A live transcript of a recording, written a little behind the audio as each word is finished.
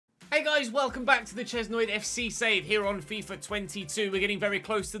Hey guys, welcome back to the Chesnoid FC save here on FIFA 22. We're getting very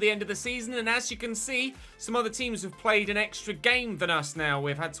close to the end of the season, and as you can see, some other teams have played an extra game than us now.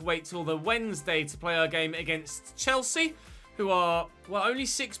 We've had to wait till the Wednesday to play our game against Chelsea, who are, well, only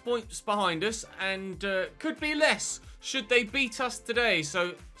 6 points behind us, and could be less should they beat us today.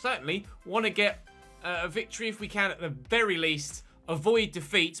 So certainly want to get a victory if we can, at the very least avoid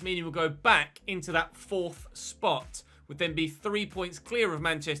defeat, meaning we'll go back into that 4th spot. Would then be 3 points clear of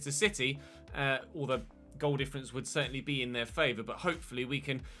Manchester City, although goal difference would certainly be in their favour, but hopefully we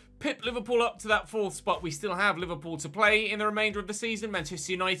can pip Liverpool up to that 4th spot. We still have Liverpool to play in the remainder of the season,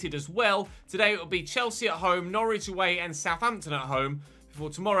 Manchester United as well. Today it will be Chelsea at home, Norwich away and Southampton at home, before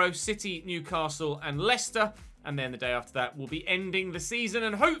tomorrow City, Newcastle and Leicester, and then the day after that we'll be ending the season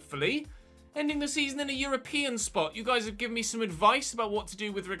and hopefully ending the season in a European spot. You guys have given me some advice about what to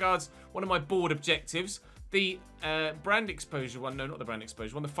do with regards one of my board objectives. The brand exposure one, no, not the brand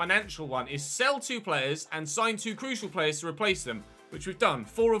exposure one, the financial one is sell 2 players and sign 2 crucial players to replace them, which we've done.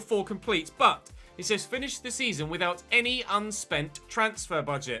 4 of 4 complete, but it says finish the season without any unspent transfer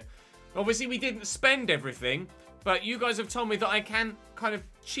budget. Obviously, we didn't spend everything, but you guys have told me that I can kind of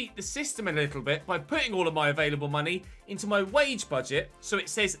cheat the system a little bit by putting all of my available money into my wage budget, so it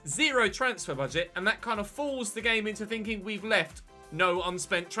says 0 transfer budget, and that kind of fools the game into thinking we've left no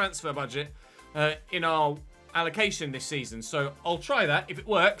unspent transfer budget in our allocation this season. So I'll try that. If it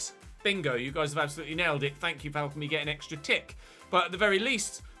works, bingo, you guys have absolutely nailed it. Thank you for helping me get an extra tick. But at the very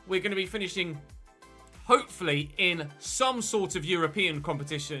least, we're going to be finishing hopefully in some sort of European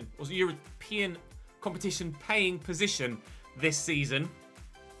competition or European competition paying position this season.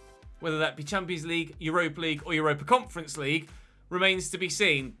 Whether that be Champions League, Europa League or Europa Conference League remains to be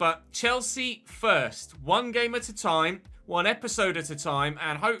seen. But Chelsea first, 1 game at a time, 1 episode at a time,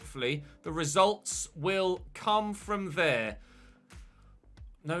 and hopefully the results will come from there.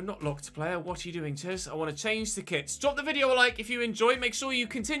 No, not locked player. What are you doing, Ches? I want to change the kits. Drop the video a like if you enjoy. Make sure you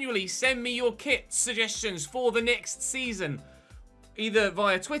continually send me your kit suggestions for the next season, either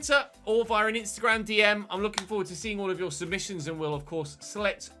via Twitter or via an Instagram DM. I'm looking forward to seeing all of your submissions, and we'll, of course,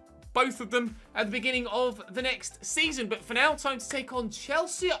 select both of them at the beginning of the next season. But for now, time to take on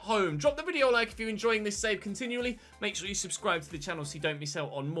Chelsea at home. Drop the video a like if you're enjoying this save continually. Make sure you subscribe to the channel so you don't miss out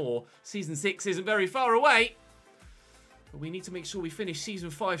on more. Season 6 isn't very far away, but we need to make sure we finish Season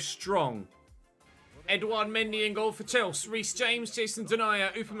 5 strong. Edouard Mendy in goal for Chelsea. Reece James, Jason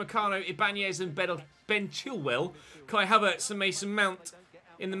Denayer, Upamecano, Ibanez and Ben Chilwell. Kai Havertz and Mason Mount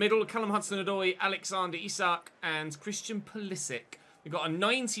in the middle. Callum Hudson-Odoi, Alexander Isak and Christian Pulisic. We've got a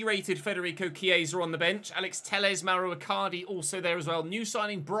 90 rated Federico Chiesa on the bench. Alex Telles, Mauro Icardi also there as well. New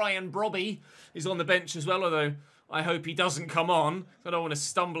signing Brian Brobby is on the bench as well, although I hope he doesn't come on. I don't want to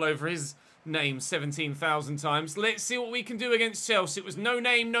stumble over his name 17,000 times. Let's see what we can do against Chelsea. It was no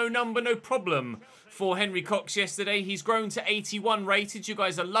name, no number, no problem for Henry Cox yesterday. He's grown to 81 rated. You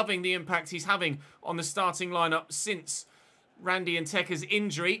guys are loving the impact he's having on the starting lineup since Randy and Tekka's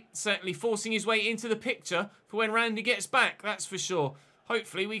injury, certainly forcing his way into the picture for when Randy gets back, that's for sure.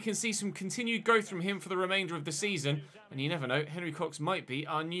 Hopefully we can see some continued growth from him for the remainder of the season. And you never know, Henry Cox might be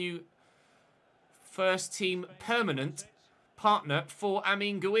our new first team permanent partner for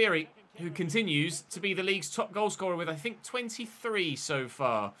Amine Gouiri, who continues to be the league's top goal scorer with, I think, 23 so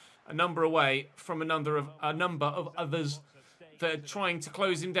far. A number away from a number of others that are trying to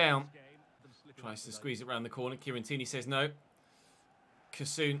close him down. Tries to squeeze it around the corner. Kieran Tierney says no.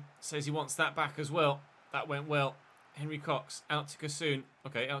 Kassoun says he wants that back as well. That went well. Henry Cox out to Kassoun.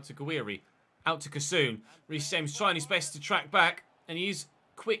 Okay, out to Gouiri. Out to Kassoun. Reece James trying his best to track back. And he's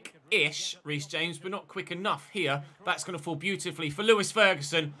quick-ish, Reece James, but not quick enough here. That's going to fall beautifully for Lewis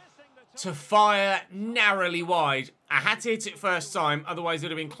Ferguson to fire narrowly wide. I had to hit it first time, otherwise it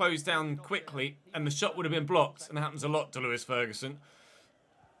would have been closed down quickly and the shot would have been blocked. And that happens a lot to Lewis Ferguson.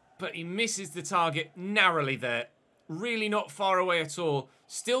 But he misses the target narrowly there. Really not far away at all.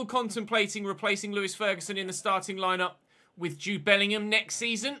 Still contemplating replacing Lewis Ferguson in the starting lineup with Jude Bellingham next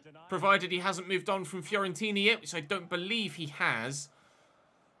season, provided he hasn't moved on from Fiorentina yet, which I don't believe he has.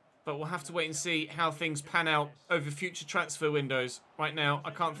 But we'll have to wait and see how things pan out over future transfer windows. Right now,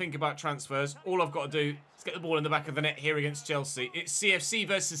 I can't think about transfers. All I've got to do is get the ball in the back of the net here against Chelsea. It's CFC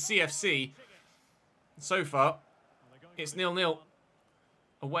versus CFC. So far, it's 0-0.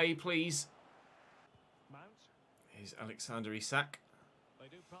 Away, please. Here's Alexander Isak.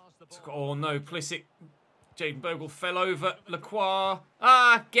 Oh no, Pulisic. Jaden Bogle fell over. Lacroix.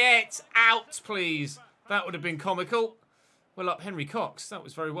 Ah, get out, please. That would have been comical. Well up, Henry Cox. That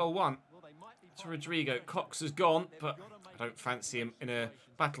was very well won. To Rodrigo. Cox has gone, but I don't fancy him in a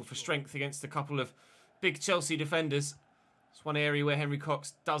battle for strength against a couple of big Chelsea defenders. It's one area where Henry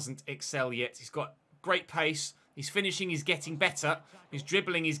Cox doesn't excel yet. He's got great pace. His finishing is getting better. His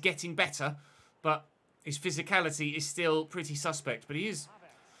dribbling is getting better. But his physicality is still pretty suspect. But he is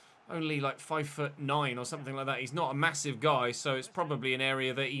only like 5'9" or something like that. He's not a massive guy, so it's probably an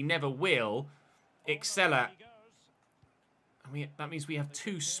area that he never will excel at. I mean, that means we have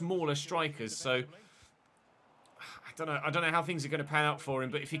two smaller strikers, so I don't know how things are going to pan out for him,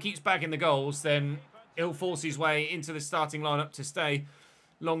 but if he keeps bagging the goals, then he'll force his way into the starting lineup to stay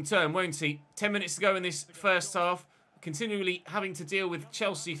long term, won't he? 10 minutes to go in this first half. Continually having to deal with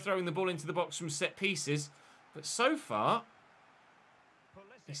Chelsea throwing the ball into the box from set pieces. But so far,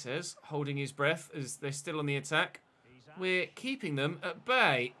 he says, holding his breath as they're still on the attack, we're keeping them at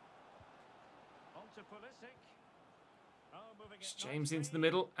bay. It's James into the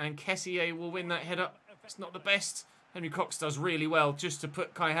middle, and Kessié will win that header. It's not the best. Henry Cox does really well just to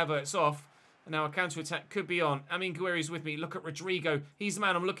put Kai Havertz off. And now a counter-attack could be on. Amin Gouiri's with me. Look at Rodrigo. He's the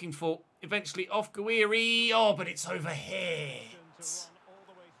man I'm looking for. Eventually off Gouiri. Oh, but it's overhead.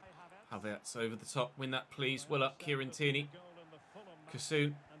 Havertz over the top. Win that, please. Well up, Kieran Tierney.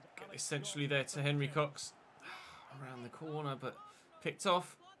 Kassoun. Get essentially there to Henry Cox. Around the corner, but picked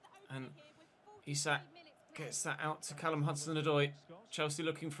off. And Isak gets that out to Callum Hudson-Odoi. Chelsea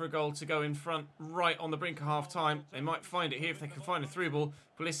looking for a goal to go in front right on the brink of half-time. They might find it here if they can find a through ball.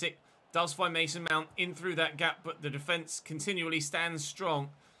 Pulisic does find Mason Mount in through that gap, but the defence continually stands strong.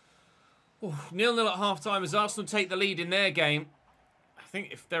 0-0 at half-time as Arsenal take the lead in their game. I think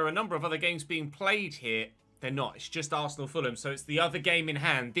if there are a number of other games being played here, they're not. It's just Arsenal-Fulham, so it's the other game in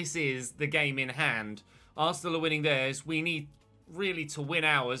hand. This is the game in hand. Arsenal are winning theirs. We need really to win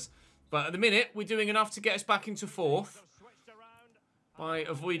ours. But at the minute, we're doing enough to get us back into fourth by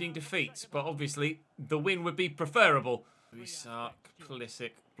avoiding defeat. But obviously, the win would be preferable. Isak,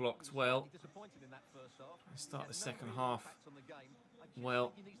 Pulisic blocked well. Let's start the second half.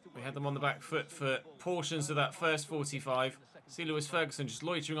 Well, we had them on the back foot for portions of that first 45. See Lewis Ferguson just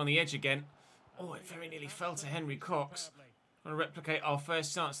loitering on the edge again. Oh, it very nearly fell to Henry Cox. Trying to replicate our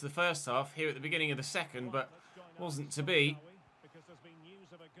first chance of the first half here at the beginning of the second, but wasn't to be.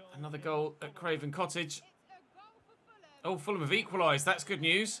 Another goal at Craven Cottage. Oh, Fulham have equalised. That's good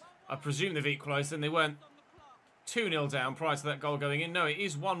news. I presume they've equalised and they weren't 2-0 down prior to that goal going in. No, it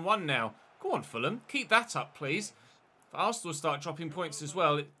is 1-1 now. Go on, Fulham. Keep that up, please. If Arsenal start dropping points as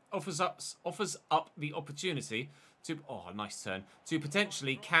well, it offers up the opportunity to... Oh, nice turn. To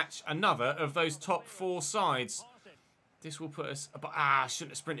potentially catch another of those top four sides. This will put us... I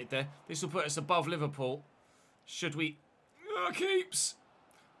shouldn't have sprinted there. This will put us above Liverpool. Should we... keeps...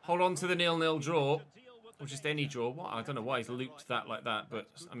 Hold on to the 0-0 draw. Or just any draw. What? I don't know why he's looped that like that. But,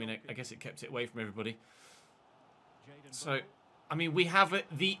 I mean, I guess it kept it away from everybody. So, I mean, we have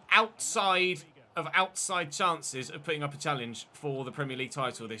the outside chances of putting up a challenge for the Premier League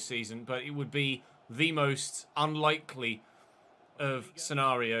title this season. But it would be the most unlikely of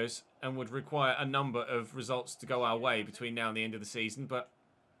scenarios and would require a number of results to go our way between now and the end of the season. But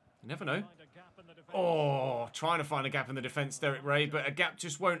you never know. Oh, trying to find a gap in the defence, Derek Ray, but a gap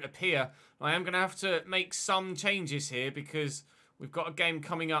just won't appear. I am going to have to make some changes here because we've got a game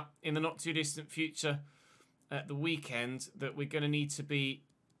coming up in the not-too-distant future at the weekend that we're going to need to be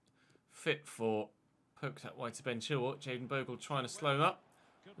fit for. Poked that wide to Ben Chilwell. Jayden Bogle trying to slow him up.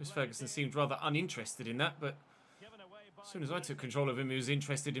 Lewis Ferguson seemed rather uninterested in that, but as soon as I took control of him, he was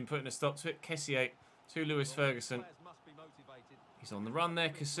interested in putting a stop to it. Kessié to Lewis Ferguson. He's on the run there,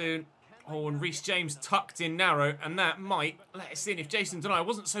 Kassoun. Oh, and Reece James tucked in narrow, and that might let us in if Jason Denayer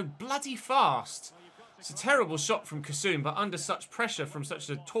wasn't so bloody fast. It's a terrible shot from Kassoun, but under such pressure from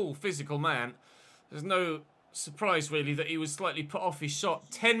such a tall, physical man, there's no surprise, really, that he was slightly put off his shot.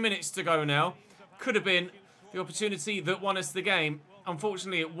 10 minutes to go now. Could have been the opportunity that won us the game.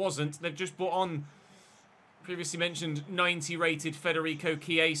 Unfortunately, it wasn't. They've just brought on, previously mentioned, 90-rated Federico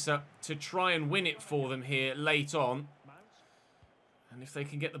Chiesa to try and win it for them here late on. And if they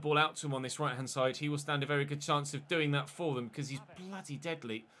can get the ball out to him on this right-hand side, he will stand a very good chance of doing that for them because he's bloody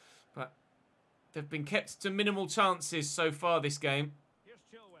deadly. But they've been kept to minimal chances so far this game.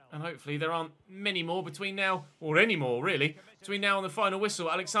 And hopefully there aren't many more between now, or any more really, between now and the final whistle.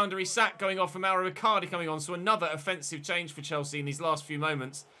 Alexander Isak going off and Mauro Icardi coming on. So another offensive change for Chelsea in these last few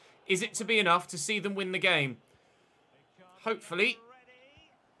moments. Is it to be enough to see them win the game? Hopefully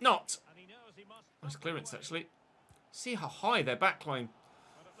not. Nice clearance actually. See how high their backline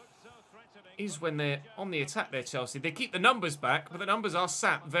is when they're on the attack there, Chelsea. They keep the numbers back, but the numbers are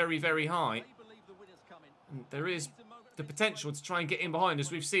sat very, very high. And there is the potential to try and get in behind,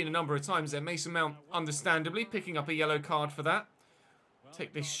 as we've seen a number of times there. Mason Mount, understandably, picking up a yellow card for that.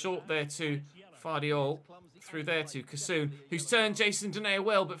 Take this short there to Fardiol through there to Kassoun, who's turned Jason Denayer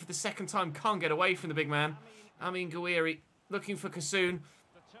well, but for the second time can't get away from the big man. Amin Gouiri looking for Kassoun.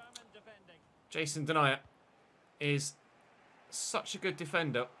 Jason Denayer is such a good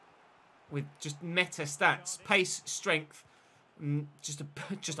defender with just meta stats, pace, strength, just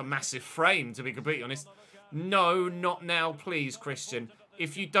a massive frame, to be completely honest. No, not now, please, Christian.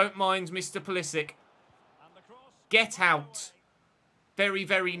 If you don't mind, Mr. Pulisic, get out. Very,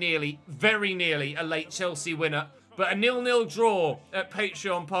 very nearly a late Chelsea winner. But a 0-0 draw at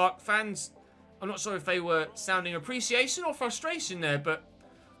Patreon Park. Fans, I'm not sure if they were sounding appreciation or frustration there, but,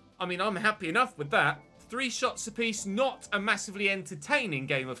 I mean, I'm happy enough with that. 3 shots apiece, not a massively entertaining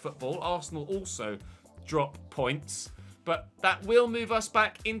game of football. Arsenal also drop points. But that will move us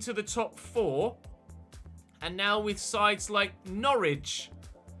back into the top 4. And now with sides like Norwich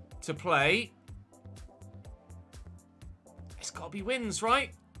to play, it's got to be wins,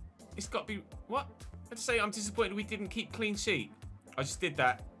 right? It's got to be... What? I'd say I'm disappointed we didn't keep clean sheet. I just did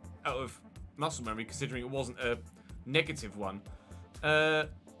that out of muscle memory, considering it wasn't a negative one. That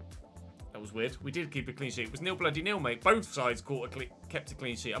was weird. We did keep a clean sheet. It was 0-0, mate. Both sides kept a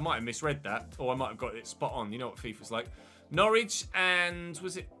clean sheet. I might have misread that, or I might have got it spot on. You know what FIFA's like. Norwich and...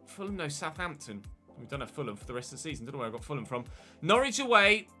 Was it Fulham? No, Southampton. We don't have Fulham for the rest of the season. Don't know where I got Fulham from. Norwich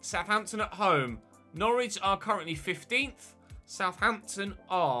away. Southampton at home. Norwich are currently 15th. Southampton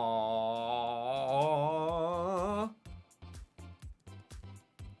are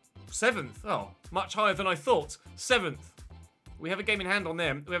 7th. Oh, much higher than I thought. 7th. We have a game in hand on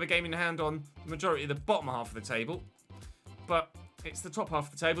them. We have a game in hand on the majority of the bottom half of the table. But it's the top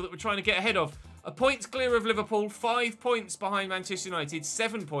half of the table that we're trying to get ahead of. A point clear of Liverpool, 5 points behind Manchester United,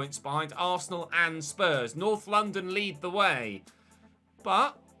 7 points behind Arsenal and Spurs. North London lead the way.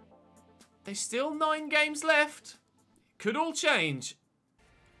 But there's still 9 games left. Could all change.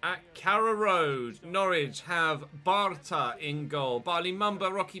 At Carrow Road, Norwich have Barta in goal. Barley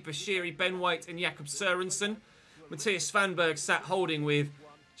Mumba, Rocky Bashiri, Ben White and Jakob Sørensen. Matthias Svanberg sat holding with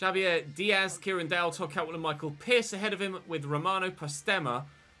Javier Diaz, Kieran Dale, Todd Cantwell and Michael Pearce ahead of him, with Romano Postema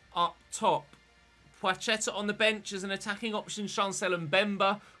up top. Poachetta on the bench as an attacking option. Chancel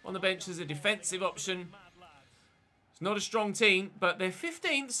Mbemba on the bench as a defensive option. It's not a strong team, but they're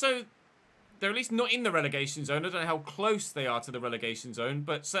 15th, so they're at least not in the relegation zone. I don't know how close they are to the relegation zone,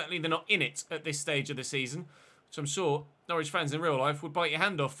 but certainly they're not in it at this stage of the season, which I'm sure Norwich fans in real life would bite your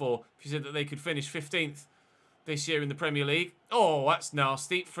hand off for if you said that they could finish 15th this year in the Premier League. Oh, that's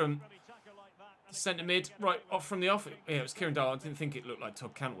nasty from the centre mid, right off from the off. Yeah, it was Kieran Dale. I didn't think it looked like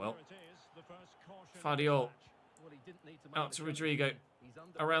Todd Cantwell. Fardiol out to Rodrigo.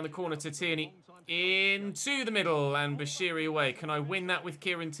 Around the corner to Tierney. Into the middle and Bashiri away. Can I win that with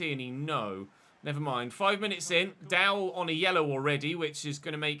Kieran Tierney? No. Never mind. 5 minutes in. Dowell on a yellow already, which is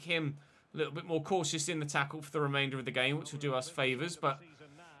going to make him a little bit more cautious in the tackle for the remainder of the game, which will do us favours. But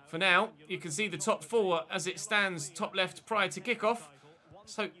for now, you can see the top 4 as it stands top left prior to kickoff.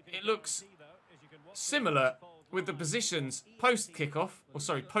 So it looks similar with the positions post kickoff, or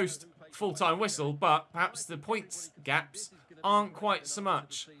sorry, post full-time whistle, but perhaps the points gaps aren't quite so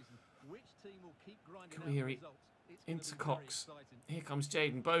much. Gouiri into Cox. Here comes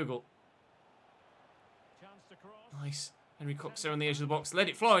Jaden Bogle. Nice. Henry Cox there on the edge of the box. Let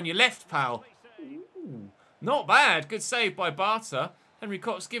it fly on your left, pal. Ooh, not bad. Good save by Barta. Henry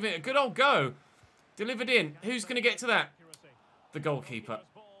Cox giving it a good old go. Delivered in. Who's going to get to that? The goalkeeper.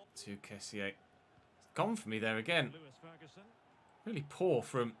 To Kessié. Gone for me there again. Really poor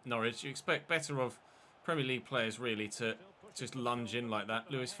from Norwich. You expect better of Premier League players, really, to just lunge in like that.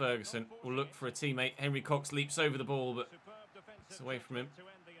 Lewis Ferguson will look for a teammate. Henry Cox leaps over the ball, but it's away from him.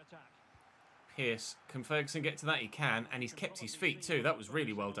 Pearce. Can Ferguson get to that? He can, and he's kept his feet too. That was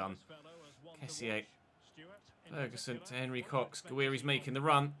really well done. Kessié. Ferguson to Henry Cox. Gouiri's making the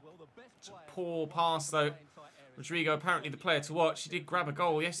run. It's a poor pass, though. Rodrigo, apparently the player to watch. He did grab a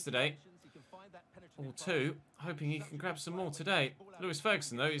goal yesterday. Or 2. Hoping he can grab some more today. Lewis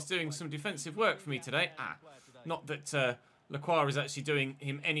Ferguson, though, is doing some defensive work for me today. Not that Lacroix is actually doing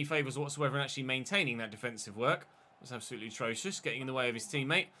him any favours whatsoever in actually maintaining that defensive work. It was absolutely atrocious, getting in the way of his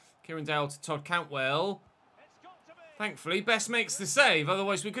teammate. Kieran Dale to Todd Cantwell. Thankfully, Best makes the save.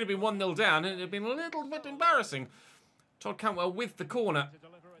 Otherwise, we could have been 1-0 down and it would have been a little bit embarrassing. Todd Cantwell with the corner.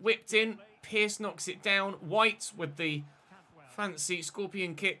 Whipped in. Pearce knocks it down. White with the fancy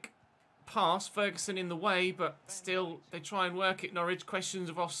scorpion kick. Pass, Ferguson in the way, but still they try and work it. Norwich, questions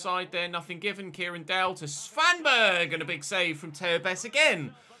of offside there, nothing given. Kieran Dale to Svanberg, and a big save from Theo Bess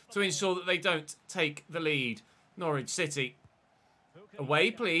again to ensure that they don't take the lead. Norwich City.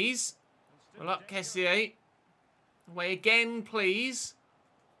 Away, please. Well, up Kessié. Away again, please.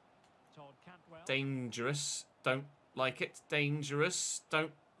 Dangerous. Don't like it. Dangerous.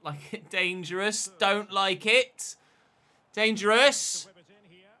 Don't like it. Dangerous. Don't like it. Dangerous.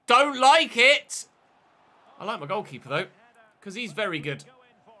 Don't like it. I like my goalkeeper, though, because he's very good,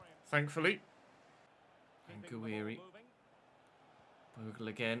 thankfully. And Gouiri. Bogle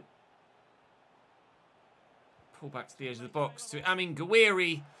again. Pull back to the edge of the box to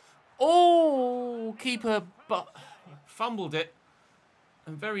Gouiri. Oh, keeper but fumbled it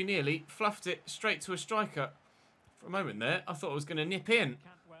and very nearly fluffed it straight to a striker. For a moment there, I thought I was going to nip in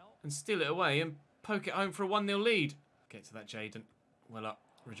and steal it away and poke it home for a 1-0 lead. Get to that, Jaden. Well up.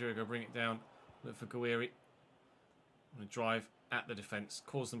 Rodrigo, bring it down. Look for Gouiri. Want to drive at the defence,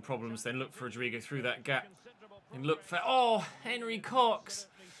 cause them problems, then look for Rodrigo through that gap. And look for... Oh, Henry Cox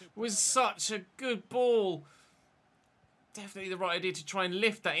was such a good ball. Definitely the right idea to try and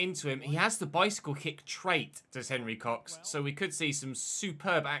lift that into him. He has the bicycle kick trait, does Henry Cox. So we could see some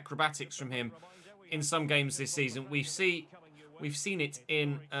superb acrobatics from him in some games this season. We've seen it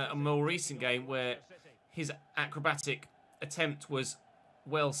in a more recent game where his acrobatic attempt was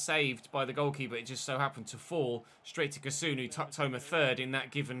well saved by the goalkeeper. It just so happened to fall straight to Kasun, who tucked home a third in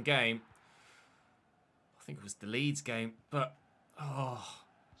that given game. I think it was the Leeds game, but oh,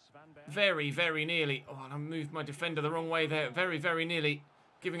 very, very nearly. Oh, and I moved my defender the wrong way there. Very, very nearly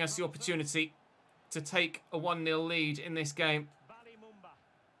giving us the opportunity to take a 1-0 lead in this game.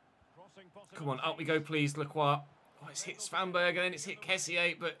 Come on, up we go, please, Lacroix. Oh, it's hit Svanberg and then it's hit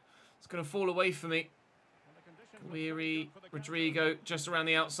Kessier, but it's going to fall away for me. Gouiri, Rodrigo, just around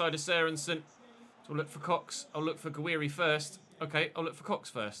the outside of Sørensen. So I'll look for Cox. I'll look for Gouiri first. Okay, I'll look for Cox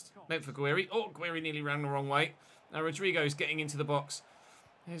first. Note for Gouiri. Oh, Gouiri nearly ran the wrong way. Now Rodrigo's getting into the box.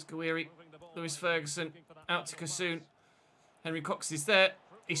 Here's Gouiri. Lewis Ferguson. Out to Kasun. Henry Cox is there.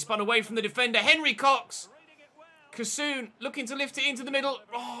 He spun away from the defender. Henry Cox! Kasun looking to lift it into the middle.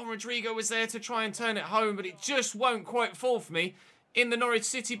 Oh, Rodrigo was there to try and turn it home, but it just won't quite fall for me in the Norwich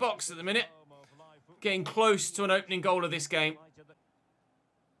City box at the minute. Getting close to an opening goal of this game.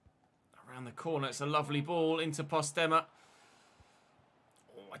 Around the corner, it's a lovely ball into Postema.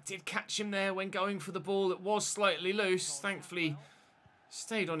 Oh, I did catch him there when going for the ball. It was slightly loose. Thankfully,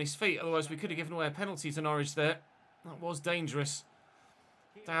 stayed on his feet. Otherwise, we could have given away a penalty to Norwich there. That was dangerous.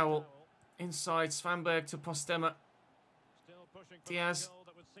 Dowell inside. Svanberg to Postema. Diaz.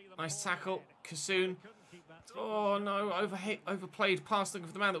 Nice tackle. Kasun. Oh no, overplayed pass looking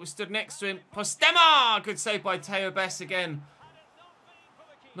for the man that was stood next to him. Postema! Good save by Theo Bess again.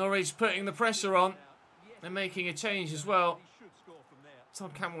 Norwich putting the pressure on. They're making a change as well.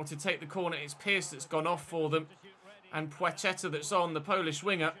 Todd Cantwell to take the corner. It's Pearce that's gone off for them. And Poachetta that's on, the Polish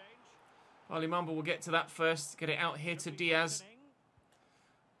winger. Bali Mumble will get to that first. Get it out here to Diaz.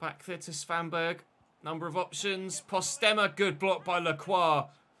 Back there to Svanberg. Number of options. Postema, good block by Lacroix.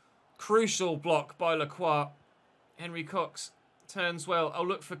 Crucial block by Lacroix. Henry Cox turns well. I'll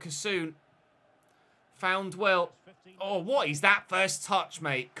look for Kasun. Found well. Oh, what is that first touch,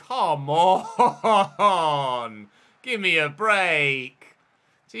 mate? Come on. Give me a break.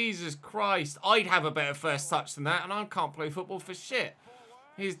 Jesus Christ. I'd have a better first touch than that, and I can't play football for shit.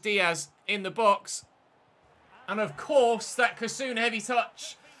 Here's Diaz in the box. And of course, that Kasun heavy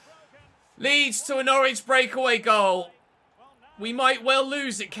touch leads to a Norwich breakaway goal. We might well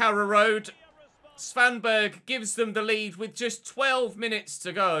lose at Carrow Road. Svanberg gives them the lead with just 12 minutes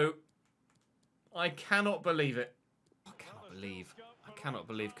to go. I cannot believe it. I cannot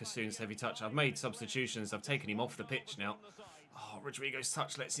believe Kasun's heavy touch. I've made substitutions. I've taken him off the pitch now. Oh, Rodrigo's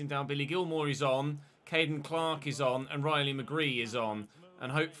touch lets him down. Billy Gilmore is on. Caden Clark is on. And Riley McGree is on.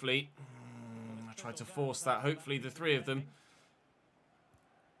 And hopefully... I tried to force that. Hopefully the three of them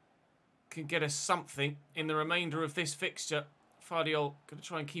can get us something in the remainder of this fixture. Fardiol going to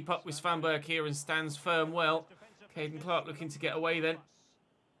try and keep up with Svanberg here and stands firm well. Caden Clark looking to get away then.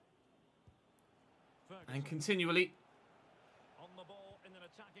 And continually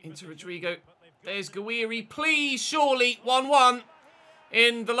into Rodrigo. There's Gouiri. Please, surely, 1-1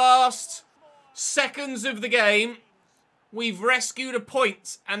 in the last seconds of the game. We've rescued a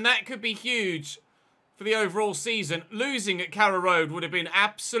point, and that could be huge for the overall season. Losing at Carrow Road would have been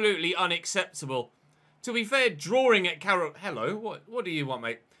absolutely unacceptable. To be fair, drawing at Carrow... Hello, what do you want,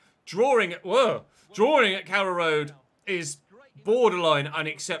 mate? Drawing at Carrow Road is borderline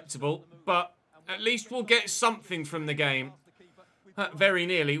unacceptable, but at least we'll get something from the game. That very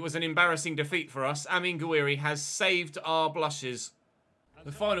nearly was an embarrassing defeat for us. Gouiri has saved our blushes.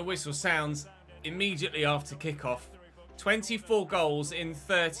 The final whistle sounds immediately after kickoff. 24 goals in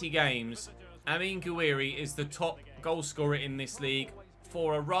 30 games. Gouiri is the top goal scorer in this league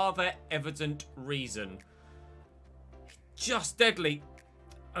for a rather evident reason. Just deadly.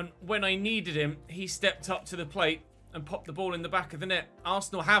 And when I needed him, he stepped up to the plate and popped the ball in the back of the net.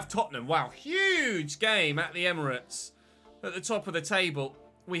 Arsenal have Tottenham. Wow, huge game at the Emirates at the top of the table.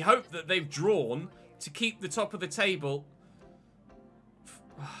 We hope that they've drawn to keep the top of the table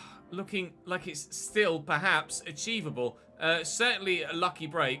looking like it's still perhaps achievable. Certainly a lucky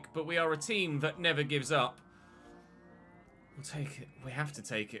break, but we are a team that never gives up. We'll take it. We have to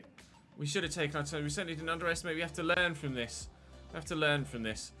take it. We should have taken our turn. We certainly didn't underestimate. We have to learn from this. We have to learn from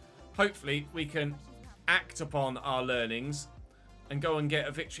this. Hopefully, we can act upon our learnings and go and get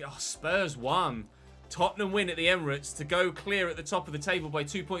a victory. Oh, Spurs won. Tottenham win at the Emirates to go clear at the top of the table by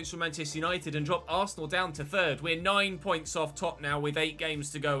 2 points from Manchester United and drop Arsenal down to third. We're 9 points off top now with 8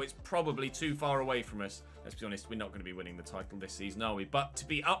 games to go. It's probably too far away from us. Let's be honest, we're not going to be winning the title this season, are we? But to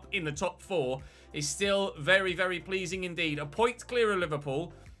be up in the top 4 is still very, very pleasing indeed. A point clear of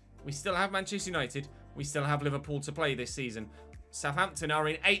Liverpool. We still have Manchester United. We still have Liverpool to play this season. Southampton are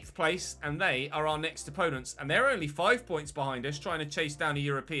in 8th place, and they are our next opponents. And they're only 5 points behind us, trying to chase down a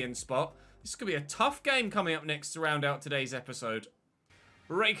European spot. This could be a tough game coming up next to round out today's episode.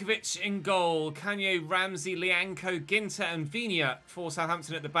 Rajkovic in goal. Kanye, Ramsey, Lianco, Ginter and Viña for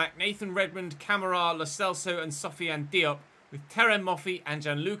Southampton at the back. Nathan Redmond, Camara, Lo Celso and Sofiane Diop with Terem Moffi and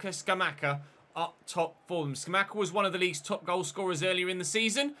Gianluca Scamacca up top for them. Scamacca was one of the league's top goal scorers earlier in the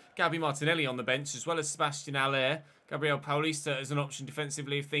season. Gabby Martinelli on the bench as well as Sebastian Haller. Gabriel Paulista as an option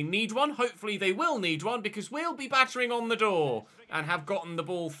defensively if they need one. Hopefully they will need one because we'll be battering on the door and have gotten the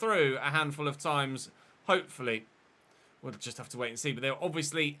ball through a handful of times, hopefully. We'll just have to wait and see. But they're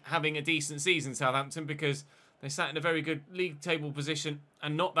obviously having a decent season, Southampton, because they sat in a very good league table position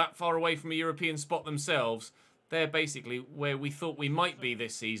and not that far away from a European spot themselves. They're basically where we thought we might be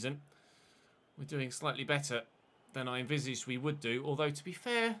this season. We're doing slightly better than I envisaged we would do. Although, to be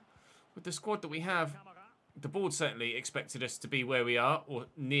fair, with the squad that we have, the board certainly expected us to be where we are, or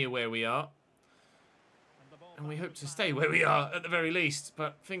near where we are. And we hope to stay where we are, at the very least.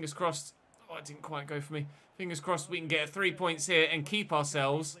 But fingers crossed. Oh, it didn't quite go for me. Fingers crossed we can get 3 points here and keep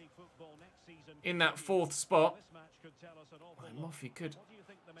ourselves in that 4th spot. Oh, Moffi could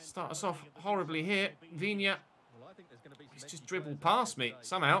start us off horribly here. Viña, he's just dribbled past me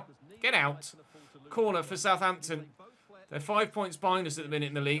somehow. Get out. Corner for Southampton. They're 5 points behind us at the minute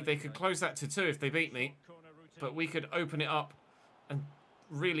in the league. They could close that to 2 if they beat me. But we could open it up and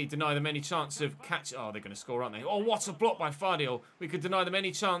really deny them any chance of catch. Oh, they're going to score, aren't they? Oh, what a block by Fardiol. We could deny them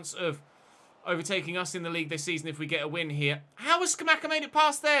any chance of overtaking us in the league this season if we get a win here. How has Scamacca made it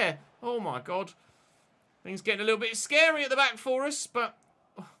past there? Oh, my God. Things getting a little bit scary at the back for us, but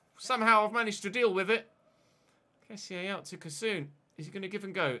somehow I've managed to deal with it. Kessié out to Kassoun. Is he going to give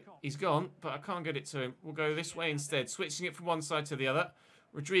and go? He's gone, but I can't get it to him. We'll go this way instead, switching it from one side to the other.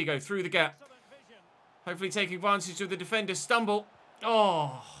 Rodrigo through the gap. Hopefully taking advantage of the defender's stumble.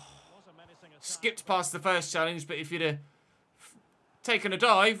 Oh. Skipped past the first challenge, but if you'd have taken a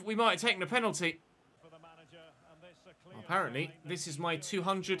dive, we might have taken a penalty. Well, apparently, this is my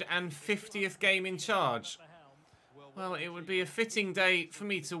 250th game in charge. Well, it would be a fitting day for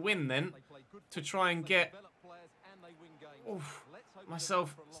me to win then, to try and get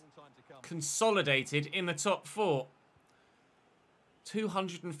myself consolidated in the top 4.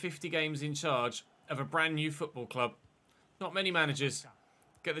 250 games in charge of a brand new football club. Not many managers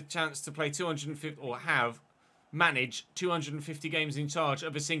get the chance to play 250 or have managed 250 games in charge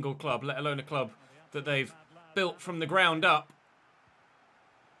of a single club, let alone a club that they've built from the ground up.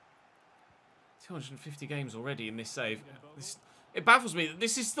 250 games already in this save. It baffles me that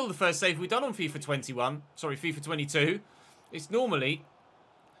this is still the first save we've done on FIFA 21. Sorry, FIFA 22. It's normally,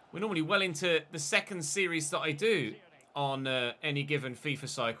 we're normally well into the second series that I do on any given FIFA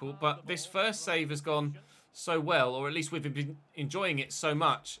cycle, but this first save has gone so well, or at least we've been enjoying it so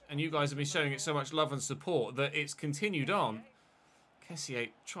much, and you guys have been showing it so much love and support that it's continued on. Kessié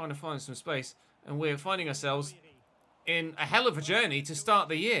trying to find some space, and we're finding ourselves in a hell of a journey to start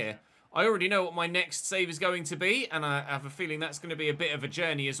the year. I already know what my next save is going to be, and I have a feeling that's going to be a bit of a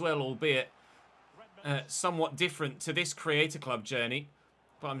journey as well, albeit somewhat different to this Creator Club journey.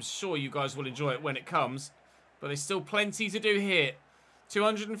 But I'm sure you guys will enjoy it when it comes. But there's still plenty to do here.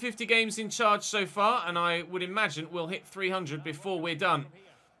 250 games in charge so far, and I would imagine we'll hit 300 before we're done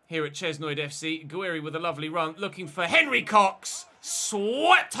here at Chesnoid FC. Guiri with a lovely run, looking for Henry Cox.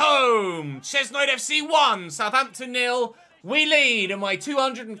 Swept home! Chesnoid FC 1, Southampton 0. We lead in my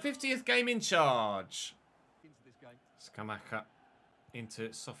 250th game in charge. Scamacca into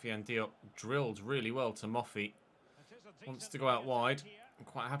Sofiane Diop. Drilled really well to Moffi. Wants to go out wide. I'm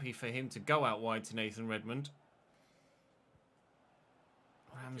quite happy for him to go out wide to Nathan Redmond.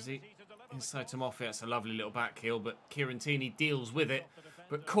 Ramsey inside to Moffi. That's a lovely little back heel, but Kieran Tierney deals with it.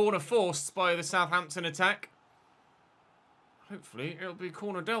 But corner forced by the Southampton attack. Hopefully, it'll be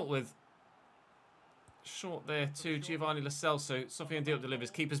corner dealt with. Short there to Giovanni Lo Celso. Sofiane Diop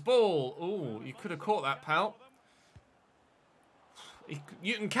delivers. Keeper's ball. Ooh, you could have caught that, pal.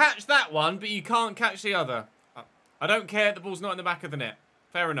 You can catch that one, but you can't catch the other. I don't care. The ball's not in the back of the net.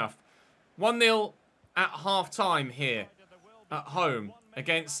 Fair enough. 1-0 at half-time here at home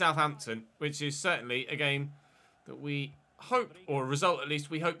against Southampton, which is certainly a game that we hope, or a result at least,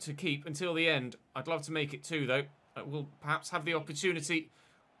 we hope to keep until the end. I'd love to make it 2, though. We'll perhaps have the opportunity.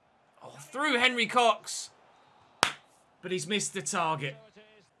 Oh, through Henry Cox. But he's missed the target.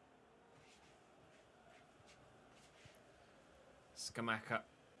 Scamacca.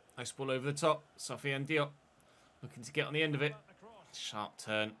 Nice ball over the top. Sofiane Diop looking to get on the end of it. Sharp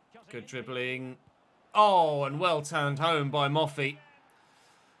turn. Good dribbling. Oh, and well turned home by Moffey.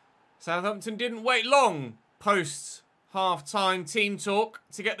 Southampton didn't wait long post half-time team talk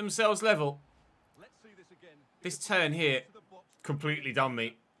to get themselves level. This turn here completely done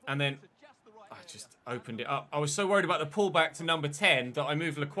me. And then I just opened it up. I was so worried about the pullback to number 10 that I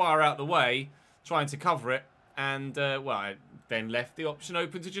moved Lacroix out the way, trying to cover it. And, well, I then left the option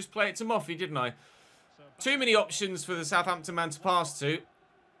open to just play it to Moffey, didn't I? Too many options for the Southampton man to pass to.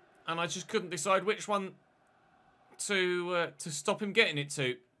 And I just couldn't decide which one to stop him getting it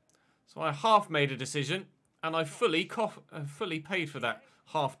to. So I half made a decision. And I fully paid for that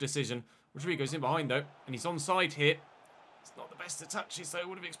half decision. Rodrigo's in behind, though. And he's onside here. It's not the best of touches, though.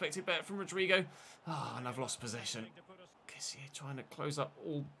 Would have expected better from Rodrigo. Ah, and I've lost possession. Kessier trying to close up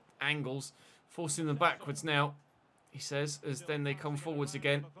all angles. Forcing them backwards now, he says, as then they come forwards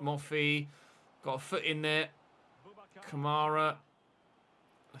again. Moffey got a foot in there. Kamara.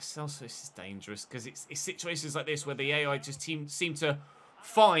 Lo Celso, this is dangerous because it's situations like this where the AI just seem to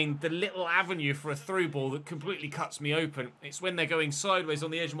find the little avenue for a through ball that completely cuts me open. It's when they're going sideways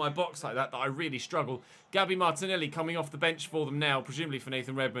on the edge of my box like that I really struggle. Gabby Martinelli coming off the bench for them now, presumably for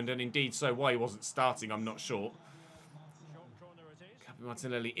Nathan Redmond, and indeed so. Why he wasn't starting, I'm not sure. Gabby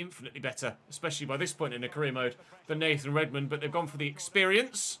Martinelli infinitely better, especially by this point in the career mode, than Nathan Redmond, but they've gone for the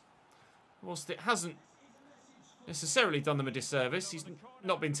experience. Whilst it hasn't necessarily done them a disservice, he's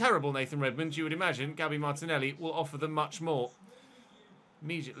not been terrible, Nathan Redmond, you would imagine. Gabby Martinelli will offer them much more.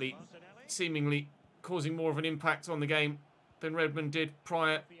 Immediately, seemingly causing more of an impact on the game than Redmond did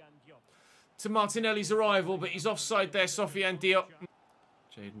prior to Martinelli's arrival, but he's offside there, Sofiane Diop.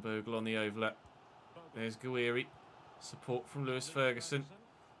 Jayden Bogle on the overlap. There's Guiri. Support from Lewis Ferguson.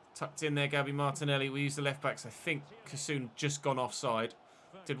 Tucked in there, Gabby Martinelli. We use the left-backs. I think Kassoun just gone offside.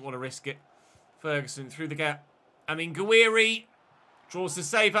 Didn't want to risk it. Ferguson through the gap. I mean, Guiri draws the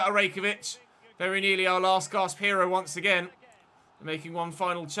save out of Rajkovic. Very nearly our last gasp hero once again. Making one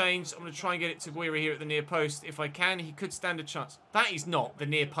final change. I'm going to try and get it to Guiri here at the near post. If I can, he could stand a chance. That is not the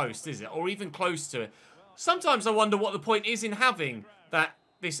near post, is it? Or even close to it. Sometimes I wonder what the point is in having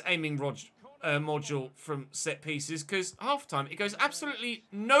this aiming module from set pieces, because half time it goes absolutely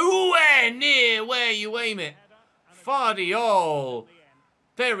nowhere near where you aim it. Fardiol.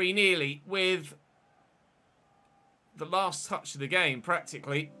 Very nearly with the last touch of the game,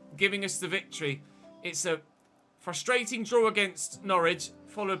 practically, giving us the victory. It's a frustrating draw against Norwich,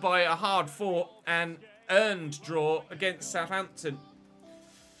 followed by a hard-fought and earned draw against Southampton.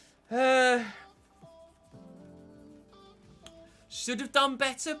 Should have done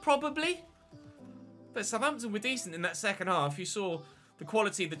better, probably. But Southampton were decent in that second half. You saw the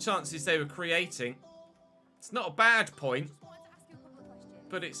quality of the chances they were creating. It's not a bad point,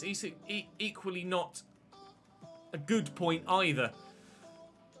 but it's equally not a good point either.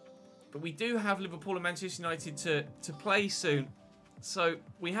 But we do have Liverpool and Manchester United to play soon. So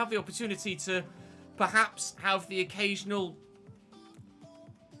we have the opportunity to perhaps have the occasional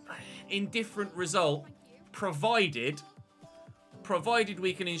indifferent result, provided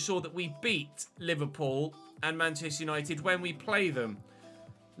we can ensure that we beat Liverpool and Manchester United when we play them.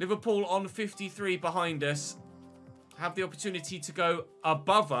 Liverpool on 53 behind us have the opportunity to go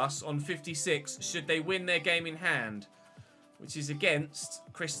above us on 56 should they win their game in hand, which is against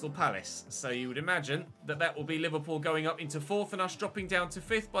Crystal Palace. So you would imagine that will be Liverpool going up into 4th and us dropping down to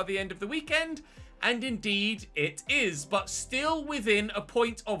 5th by the end of the weekend. And indeed it is, but still within a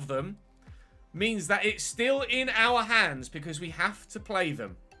point of them means that it's still in our hands because we have to play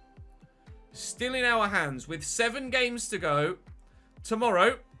them. Still in our hands with 7 games to go.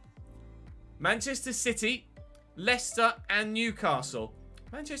 Tomorrow, Manchester City, Leicester and Newcastle.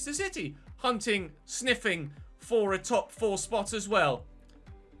 Manchester City hunting, sniffing for a top 4 spot as well.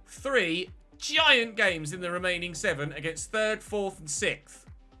 3 giant games in the remaining 7 against 3rd, 4th and 6th.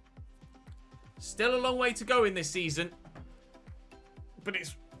 Still a long way to go in this season. but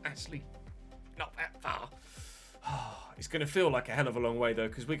it's actually not that far. It's going to feel like a hell of a long way, though,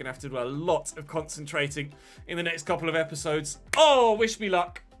 because we're going to have to do a lot of concentrating in the next couple of episodes. Oh, wish me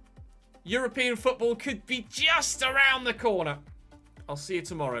luck. European football could be just around the corner. I'll see you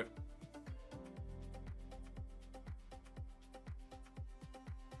tomorrow.